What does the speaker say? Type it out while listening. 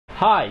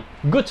Hi,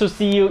 good to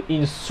see you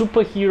in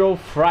Superhero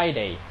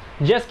Friday.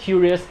 Just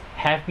curious,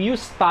 have you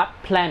started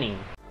planning?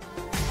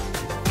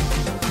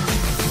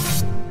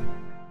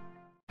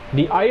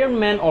 The Iron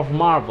Man of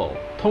Marvel,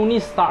 Tony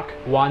Stark,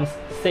 once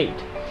said,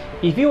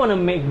 if you want to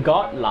make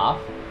God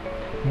laugh,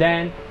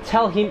 then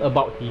tell him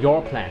about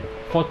your plan.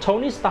 For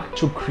Tony Stark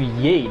to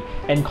create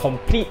and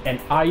complete an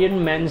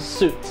Iron Man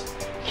suit,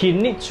 he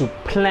needs to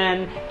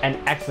plan and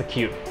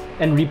execute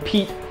and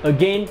repeat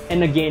again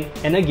and again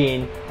and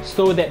again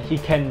so that he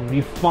can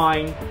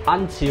refine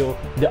until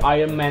the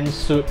Iron Man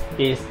suit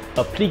is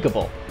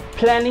applicable.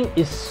 Planning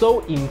is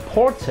so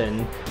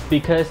important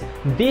because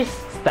this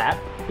step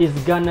is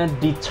gonna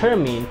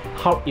determine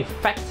how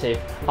effective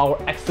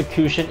our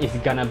execution is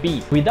gonna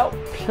be. Without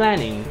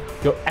planning,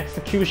 your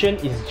execution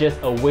is just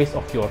a waste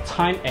of your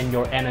time and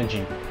your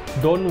energy.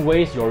 Don't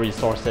waste your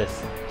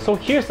resources. So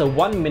here's a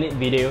 1-minute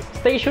video.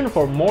 Stay tuned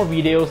for more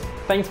videos.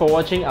 Thanks for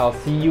watching. I'll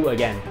see you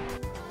again.